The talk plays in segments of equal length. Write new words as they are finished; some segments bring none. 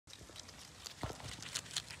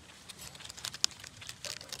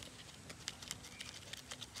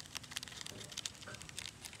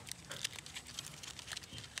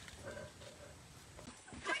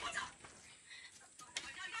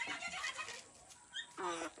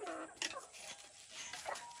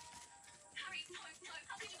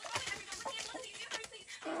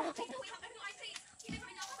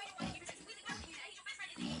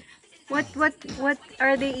What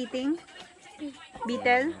are they eating?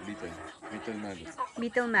 Beetle? Beetle maggot.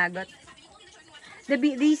 Beetle maggot.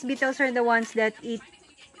 These beetles are the ones that eat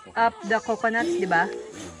up the coconuts, di ba?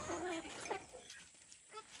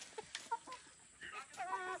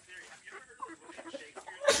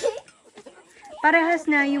 Parehas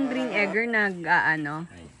na yung green egger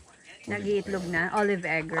nag-iitlog na. Olive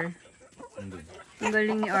egger. Ang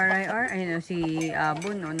galing ni RIR. Ayun o, si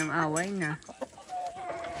Abon, no, nang away na.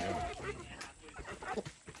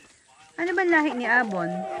 Ano ba lahi ni Abon?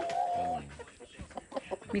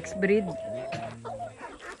 Mixed breed.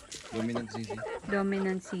 Dominant ZZ.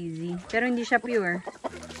 Dominant CZ. Pero hindi siya pure.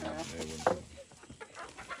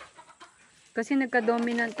 Kasi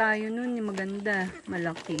nagka-dominant tayo nun. Maganda.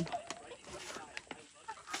 Malaki.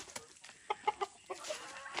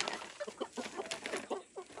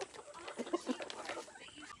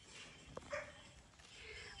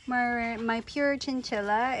 My pure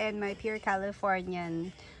chinchilla and my pure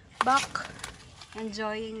Californian buck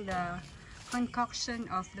enjoying the concoction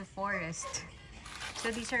of the forest.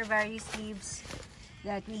 So these are various leaves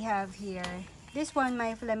that we have here. This one,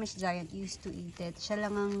 my Flemish giant used to eat it. Siya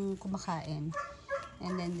lang ang kumakain.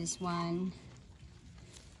 And then this one.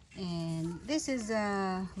 And this is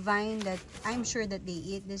a vine that I'm sure that they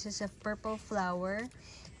eat. This is a purple flower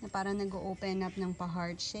na parang nag-open up ng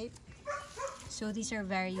pa-heart shape. So these are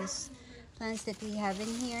various plants that we have in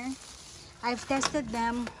here. I've tested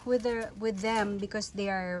them with them because they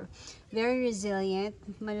are very resilient.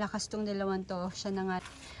 Malakas tong dalawang to. Siya na nga.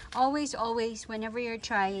 Always, whenever you're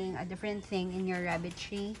trying a different thing in your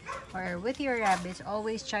rabbitry or with your rabbits,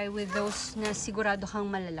 always try with those na sigurado kang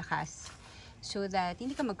malalakas. So that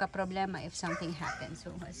hindi ka magka-problema if something happens. So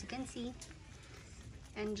as you can see,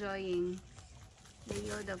 enjoying the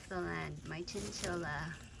yield of the land. My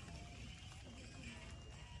chinchilla.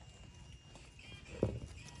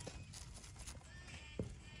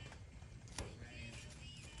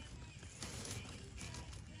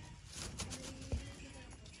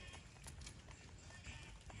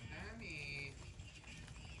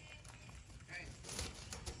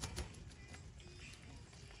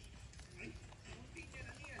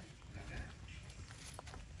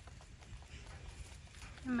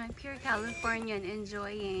 My pure Californian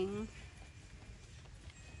enjoying